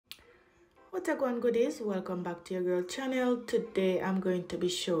What's up, going goodies? Welcome back to your girl channel. Today I'm going to be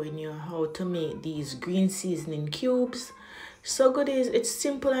showing you how to make these green seasoning cubes. So goodies, it's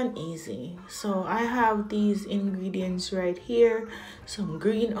simple and easy. So I have these ingredients right here: some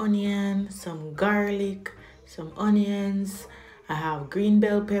green onion, some garlic, some onions. I have green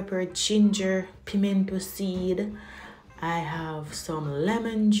bell pepper, ginger, pimento seed. I have some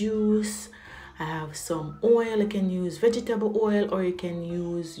lemon juice. I have some oil. You can use vegetable oil or you can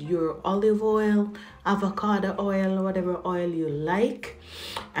use your olive oil, avocado oil, whatever oil you like.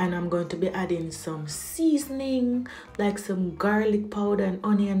 And I'm going to be adding some seasoning like some garlic powder and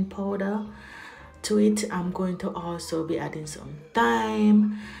onion powder to it. I'm going to also be adding some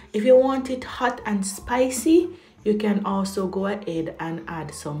thyme. If you want it hot and spicy, you can also go ahead and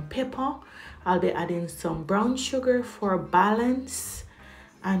add some pepper. I'll be adding some brown sugar for balance.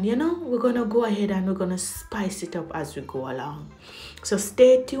 And we're gonna go ahead and we're gonna spice it up as we go along. So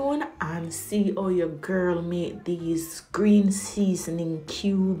stay tuned and see how your girl made these green seasoning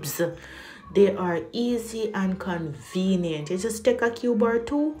cubes. They are easy and convenient. You just take a cube or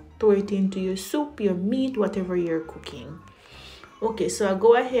two, throw it into your soup, your meat, whatever you're cooking. Okay, so I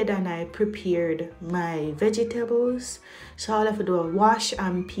go ahead and I prepared my vegetables. So all I have to do is wash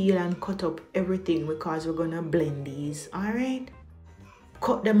and peel and cut up everything because we're gonna blend these. All right.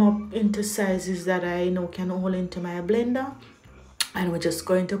 Cut them up into sizes that I know can hold into my blender, and we're just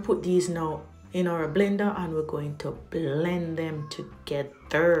going to put these now in our blender and we're going to blend them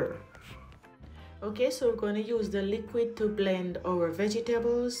together. Okay, so we're going to use the liquid to blend our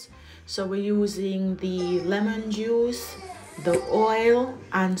vegetables. So we're using the lemon juice, the oil,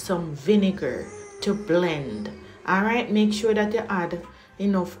 and some vinegar to blend. All right, make sure that you add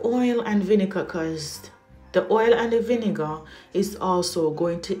enough oil and vinegar because the oil and the vinegar is also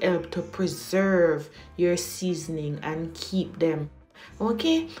going to help to preserve your seasoning and keep them.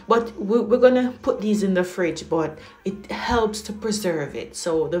 Okay, but we're gonna put these in the fridge, but it helps to preserve it.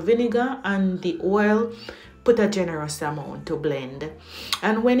 So the vinegar and the oil, put a generous amount to blend.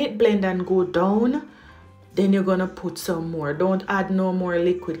 And when it blend and go down, then you're gonna put some more. Don't add no more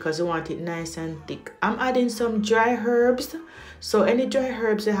liquid because you want it nice and thick. I'm adding some dry herbs. So any dry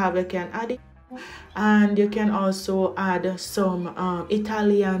herbs you have, you can add it. And you can also add some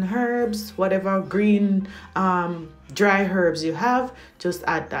Italian herbs, whatever green dry herbs you have, just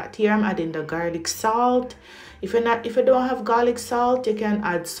add that. Here I'm adding the garlic salt. If you don't have garlic salt, you can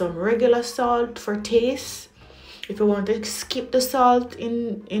add some regular salt for taste. If you want to skip the salt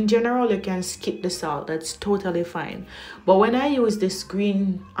in general, you can skip the salt. That's totally fine. But when I use this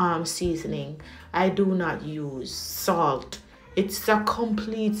green seasoning, I do not use salt. It's a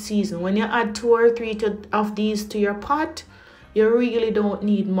complete season. When you add 2 or 3 of these to your pot, you really don't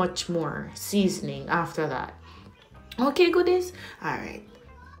need much more seasoning after that. Okay, goodies? All right.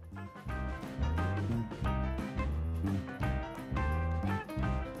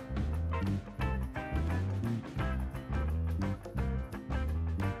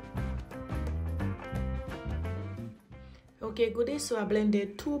 Okay, goodies, so I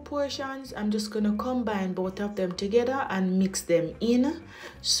blended 2 portions. I'm just gonna combine both of them together and mix them in.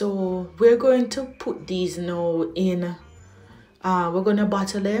 So we're going to put these now in, we're gonna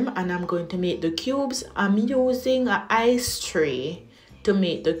bottle them and I'm going to make the cubes. I'm using an ice tray to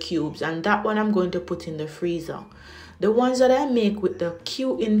make the cubes, and that one I'm going to put in the freezer. The ones that I make with the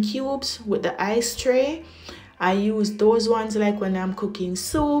cubes with the ice tray, I use those ones like when I'm cooking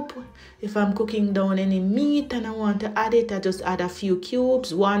soup. If I'm cooking down any meat and I want to add it, I just add a few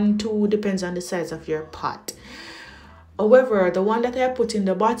cubes, 1, 2, depends on the size of your pot. However, the one that I put in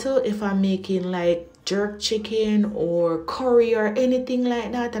the bottle, if I'm making like jerk chicken or curry or anything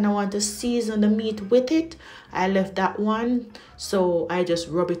like that and I want to season the meat with it, I left that one. So I just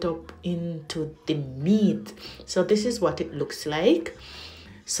rub it up into the meat. So this is what it looks like.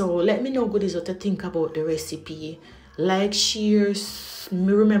 So let me know, goodies, what to think about the recipe. Like, share,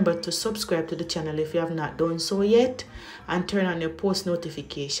 remember to subscribe to the channel if you have not done so yet, and turn on your post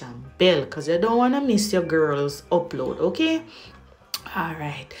notification bell because you don't want to miss your girl's upload. Okay, all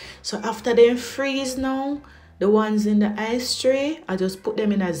right, so after they freeze now, the ones in the ice tray, I just put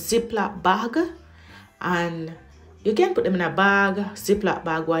them in a Ziploc bag, and you can put them in a bag, Ziploc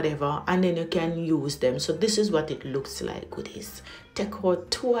bag, whatever, and then you can use them. So this is what it looks like, goodies. Take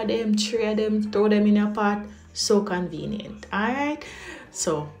out 2 of them, 3 of them, throw them in a pot. So convenient. All right,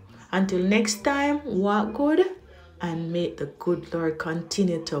 so until next time, walk good and may the good Lord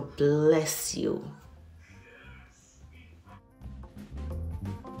continue to bless you.